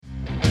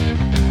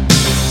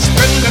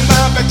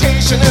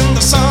vacation in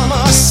the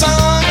summer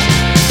sun.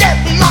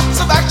 Getting lots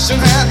of action,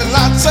 having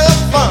lots of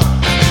fun.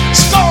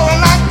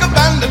 Scoring like a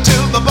bandit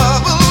till the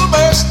bubble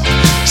burst.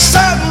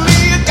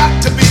 Suddenly it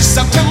got to be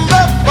September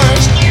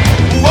 1st.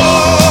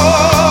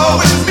 Whoa,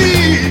 it's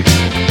me.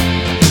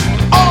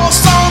 All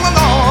summer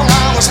long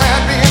I was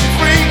happy and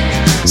free.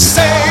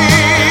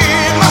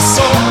 Saved my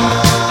soul.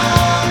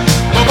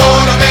 The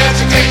Board of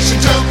Education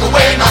took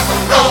away my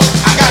parole.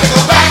 I gotta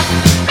go back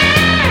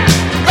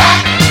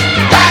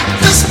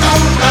to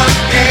school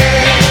again.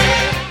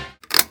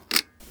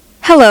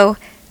 Hello,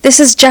 this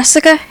is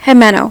Jessica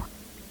Jimeno,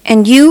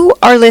 and you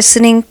are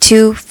listening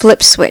to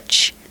Flip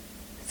Switch,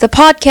 the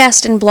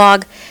podcast and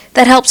blog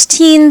that helps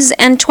teens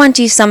and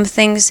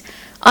 20-somethings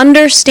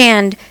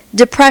understand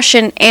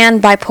depression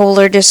and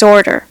bipolar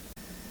disorder.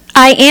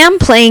 I am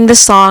playing the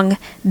song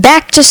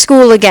Back to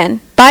School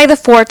Again by the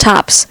Four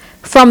Tops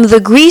from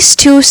the Grease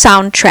 2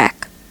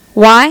 soundtrack.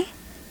 Why?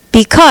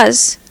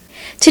 Because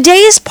today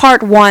is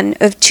part 1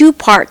 of 2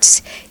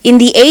 parts in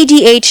the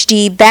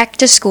ADHD Back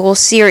to School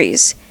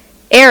series.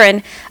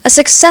 Erin, a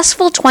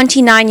successful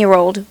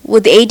 29-year-old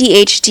with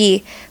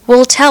ADHD,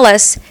 will tell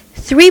us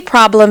 3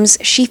 problems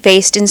she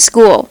faced in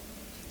school.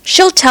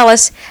 She'll tell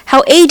us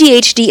how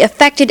ADHD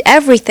affected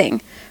everything,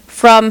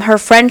 from her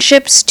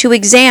friendships to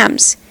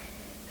exams.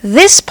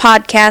 This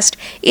podcast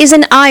is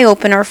an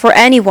eye-opener for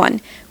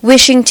anyone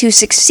wishing to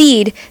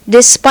succeed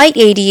despite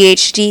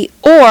ADHD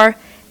or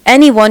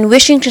anyone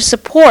wishing to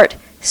support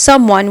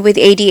someone with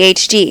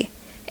ADHD.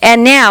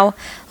 And now,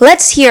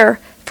 let's hear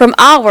from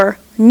our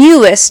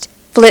newest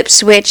Flip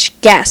Switch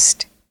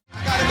guest.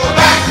 I gotta go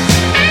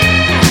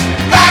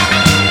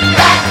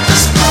back to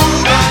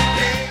school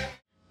again.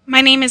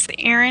 My name is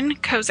Erin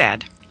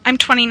Kozad. I'm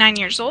 29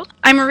 years old.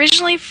 I'm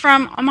originally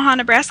from Omaha,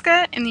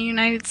 Nebraska in the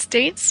United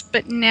States,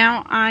 but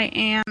now I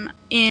am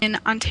in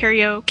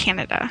Ontario,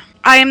 Canada.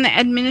 I am the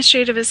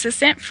administrative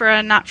assistant for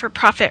a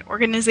not-for-profit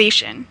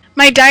organization.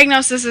 My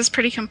diagnosis is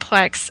pretty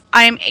complex.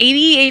 I am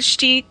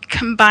ADHD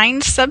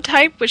combined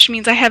subtype, which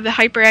means I have the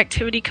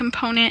hyperactivity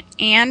component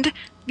and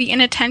the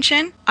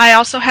inattention. I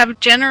also have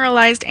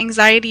generalized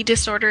anxiety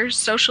disorder,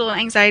 social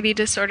anxiety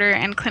disorder,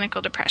 and clinical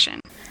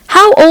depression.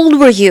 How old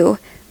were you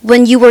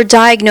when you were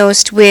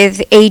diagnosed with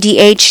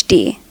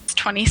ADHD? It's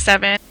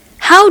 27.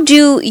 How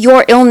do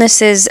your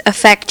illnesses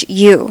affect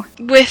you?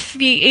 With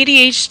the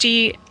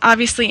ADHD,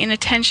 obviously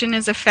inattention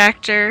is a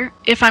factor.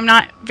 If I'm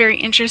not very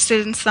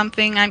interested in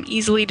something, I'm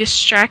easily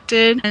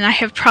distracted, and I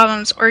have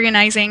problems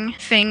organizing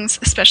things,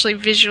 especially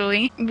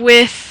visually.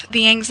 With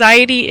the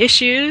anxiety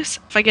issues,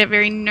 if I get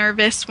very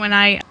nervous when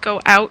I go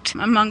out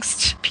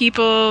amongst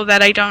people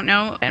that I don't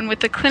know. And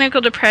with the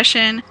clinical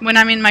depression, when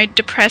I'm in my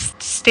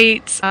depressed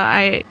states,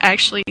 I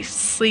actually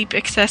sleep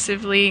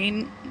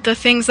excessively. The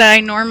things that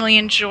I normally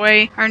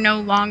enjoy are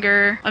no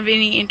longer of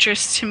any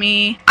interest to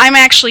me. I'm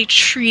actually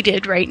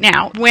treated right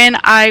now. When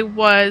I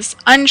was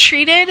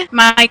untreated,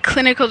 my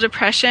clinical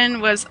depression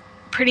was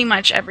pretty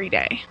much every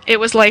day. It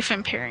was life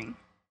impairing.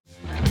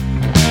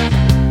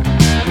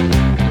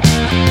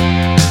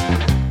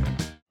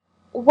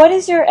 What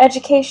is your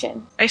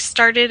education? I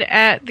started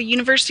at the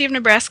University of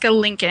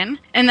Nebraska-Lincoln,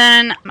 and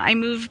then I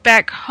moved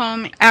back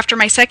home after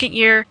my second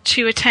year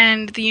to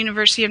attend the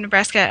University of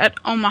Nebraska at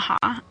Omaha.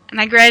 And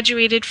I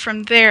graduated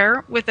from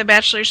there with a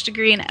bachelor's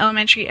degree in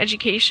elementary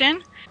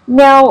education.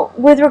 Now,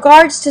 with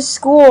regards to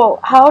school,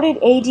 how did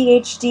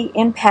ADHD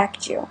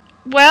impact you?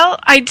 Well,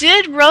 I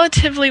did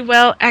relatively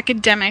well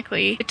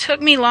academically. It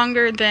took me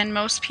longer than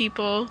most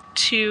people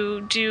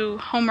to do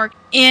homework.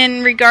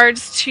 In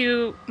regards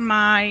to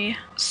my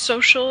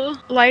social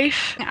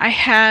life, I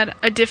had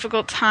a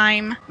difficult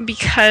time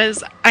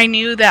because I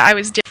knew that I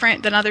was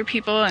different than other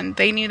people, and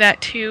they knew that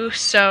too.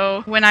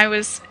 So when I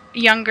was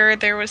younger,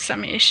 there was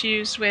some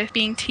issues with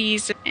being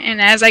teased,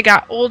 and as I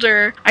got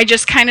older, I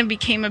just kind of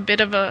became a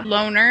bit of a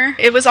loner.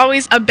 It was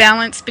always a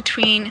balance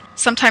between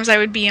sometimes I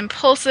would be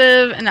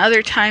impulsive and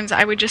other times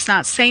I would just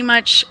not say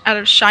much out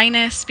of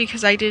shyness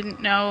because I didn't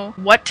know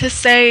what to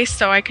say,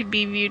 so I could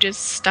be viewed as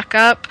stuck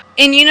up.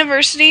 In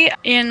university,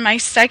 in my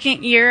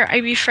second year, I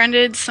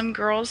befriended some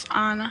girls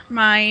on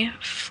my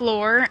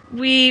floor.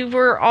 We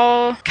were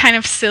all kind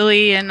of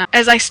silly, and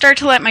as I start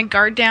to let my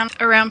guard down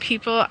around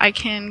people, I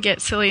can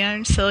get sillier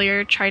and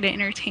sillier, try to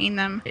entertain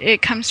them.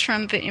 It comes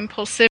from the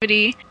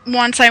impulsivity.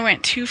 Once I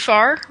went too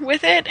far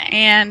with it,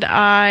 and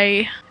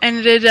I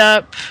ended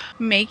up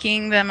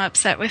making them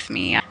upset with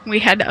me. We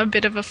had a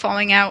bit of a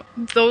falling out.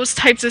 Those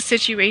types of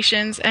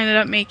situations ended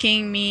up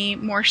making me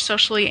more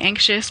socially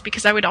anxious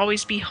because I would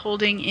always be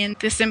holding in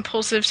this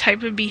impulsive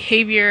type of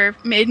behavior.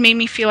 It made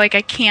me feel like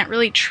I can't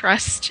really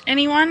trust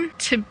anyone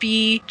to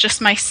be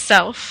just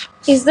myself.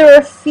 Is there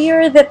a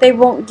fear that they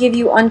won't give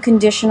you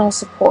unconditional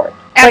support?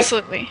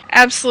 Absolutely.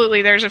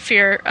 Absolutely, there's a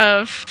fear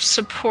of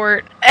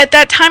support. At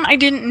that time, I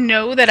didn't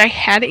know that I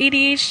had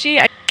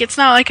ADHD. It's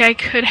not like I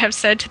could have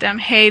said to them,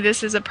 hey,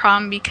 this is a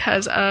problem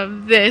because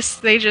of this.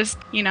 They just,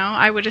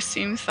 I would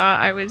assume thought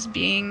I was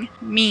being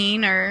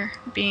mean or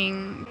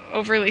being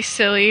overly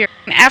silly.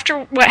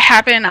 After what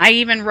happened, I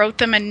even wrote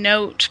them a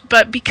note,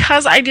 but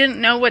because I didn't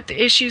know what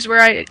the issues were,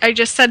 I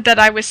just said that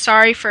I was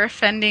sorry for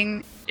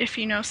offending. If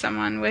you know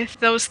someone with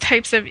those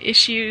types of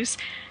issues,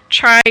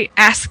 try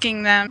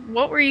asking them,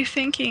 what were you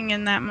thinking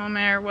in that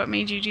moment, or what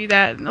made you do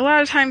that? And a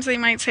lot of times they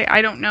might say,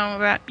 I don't know.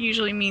 That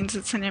usually means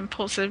it's an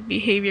impulsive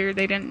behavior.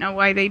 They didn't know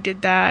why they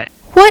did that.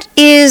 What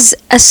is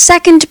a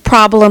second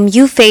problem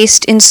you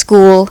faced in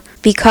school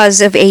because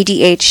of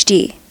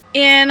ADHD?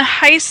 In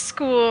high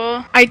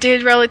school, I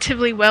did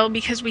relatively well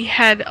because we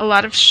had a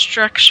lot of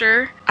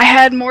structure. I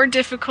had more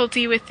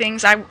difficulty with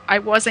things I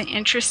wasn't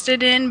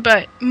interested in,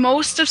 but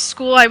most of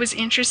school I was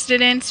interested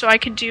in, so I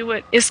could do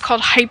what is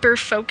called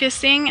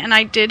hyper-focusing, and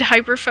I did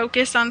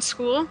hyper-focus on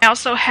school. I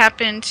also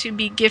happened to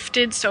be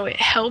gifted, so it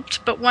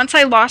helped, but once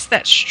I lost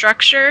that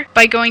structure,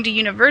 by going to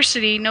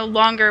university, no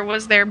longer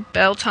was there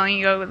bell telling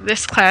you, oh,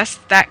 this class,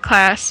 that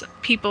class,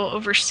 people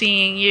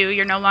overseeing you,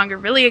 you're no longer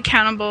really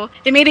accountable.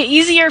 It made it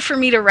easier for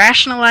me to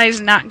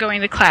rationalize not going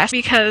to class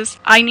because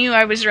I knew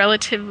I was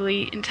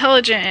relatively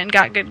intelligent and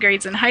got good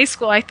grades in high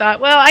school. I thought,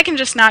 well, I can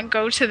just not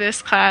go to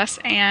this class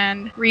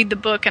and read the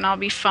book and I'll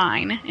be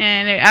fine.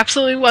 And it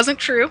absolutely wasn't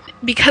true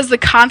because the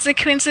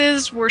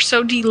consequences were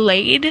so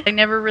delayed. I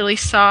never really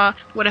saw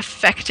what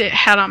effect it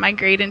had on my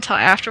grade until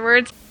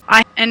afterwards.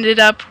 I ended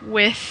up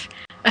with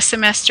a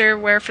semester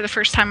where for the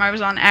first time I was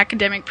on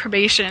academic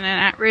probation and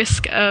at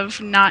risk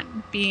of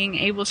not being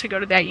able to go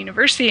to that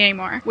university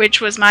anymore, which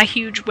was my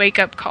huge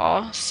wake-up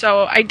call.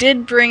 So I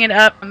did bring it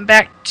up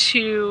back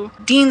to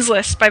Dean's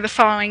List by the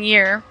following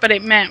year, but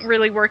it meant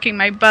really working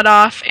my butt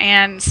off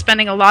and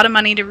spending a lot of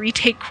money to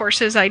retake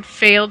courses I'd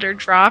failed or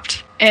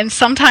dropped. And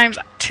sometimes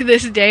to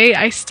this day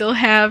I still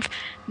have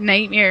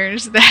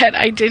nightmares that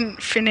I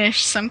didn't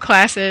finish some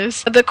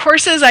classes. The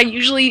courses I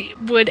usually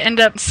would end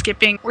up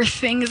skipping were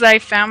things I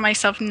found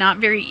myself not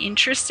very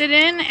interested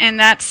in, and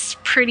that's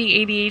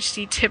pretty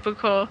ADHD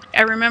typical.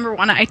 I remember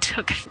one I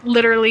took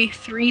literally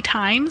 3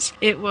 times.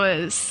 It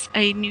was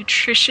a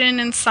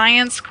nutrition and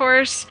science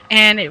course,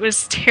 and it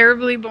was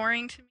terribly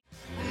boring to me.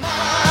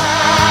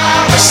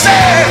 Mama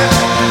said,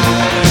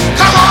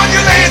 come on, you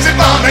lazy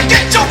bum, and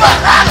get your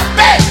butt out of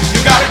bed.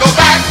 You gotta go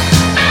back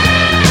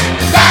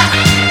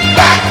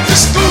to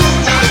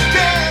school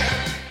again.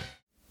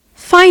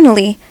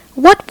 Finally,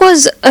 what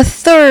was a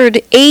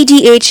third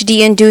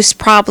ADHD-induced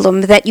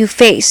problem that you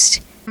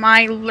faced?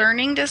 My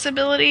learning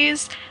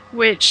disabilities,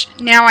 which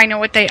now I know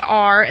what they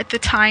are. At the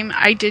time,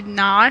 I did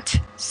not.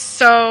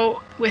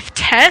 So with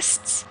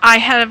tests, I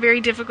had a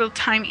very difficult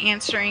time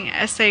answering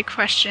essay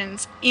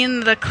questions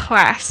in the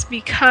class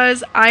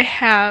because I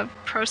have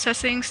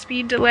processing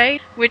speed delay,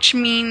 which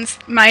means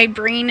my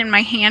brain and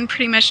my hand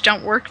pretty much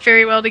don't work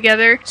very well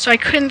together. So I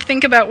couldn't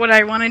think about what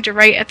I wanted to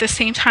write at the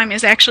same time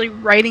as actually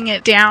writing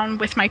it down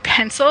with my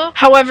pencil.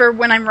 However,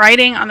 when I'm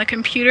writing on the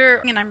computer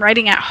and I'm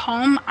writing at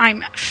home,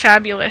 I'm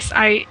fabulous.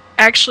 I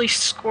actually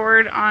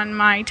scored on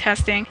my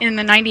testing in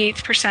the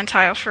 98th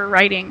percentile for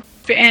writing.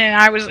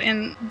 And I was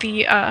in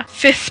the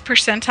 5th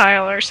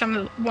percentile or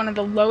one of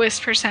the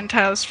lowest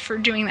percentiles for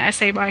doing the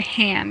essay by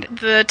hand.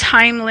 The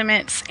time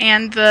limits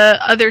and the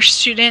other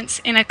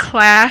students in a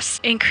class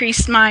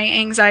increased my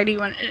anxiety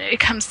when it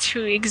comes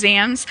to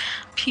exams.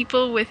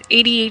 People with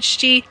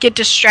ADHD get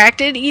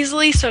distracted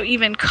easily, so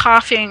even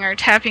coughing or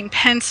tapping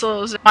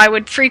pencils, I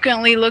would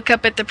frequently look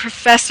up at the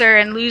professor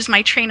and lose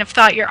my train of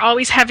thought. You're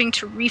always having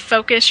to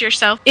refocus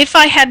yourself. If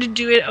I had to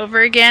do it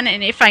over again,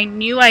 and if I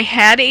knew I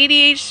had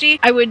ADHD,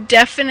 I would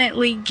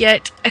definitely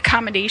get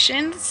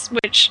accommodations,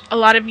 which a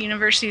lot of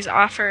universities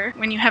offer.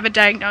 When you have a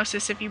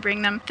diagnosis, if you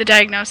bring them the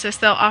diagnosis,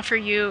 they'll offer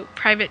you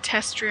private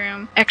test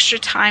room, extra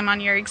time on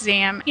your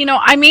exam.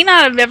 I may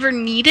not have ever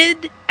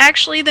needed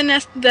actually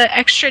the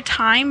extra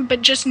time,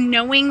 but just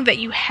knowing that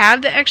you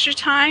have the extra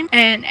time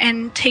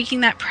and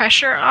taking that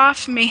pressure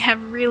off may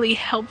have really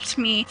helped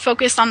me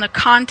focus on the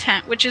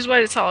content, which is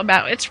what it's all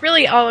about. It's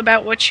really all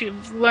about what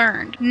you've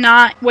learned,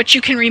 not what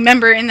you can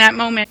remember in that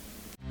moment.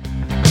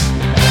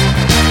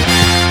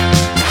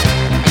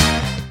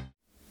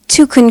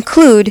 To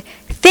conclude,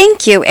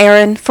 thank you,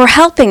 Erin, for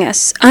helping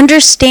us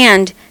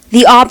understand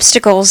the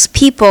obstacles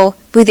people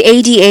with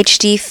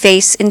ADHD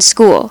face in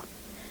school.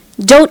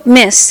 Don't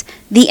miss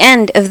the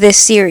end of this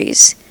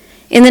series.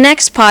 In the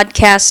next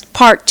podcast,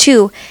 Part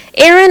 2,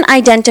 Erin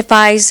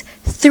identifies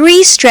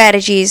 3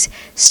 strategies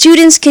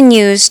students can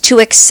use to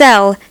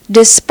excel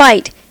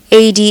despite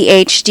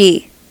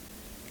ADHD.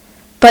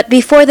 But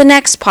before the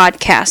next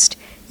podcast,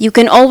 you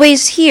can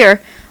always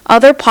hear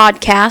other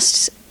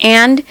podcasts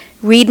and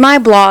read my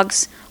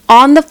blogs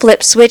on the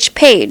Flip Switch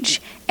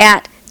page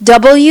at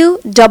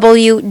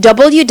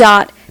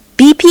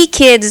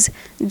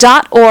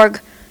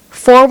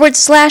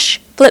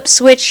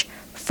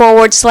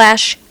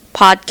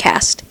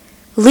www.bpkids.org/flipswitch/podcast.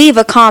 Leave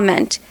a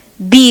comment.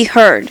 Be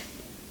heard.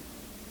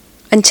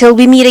 Until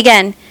we meet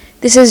again,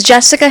 this is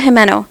Jessica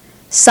Jimeno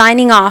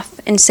signing off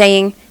and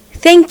saying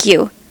thank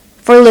you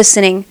for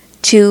listening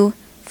to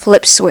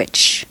Flip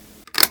Switch.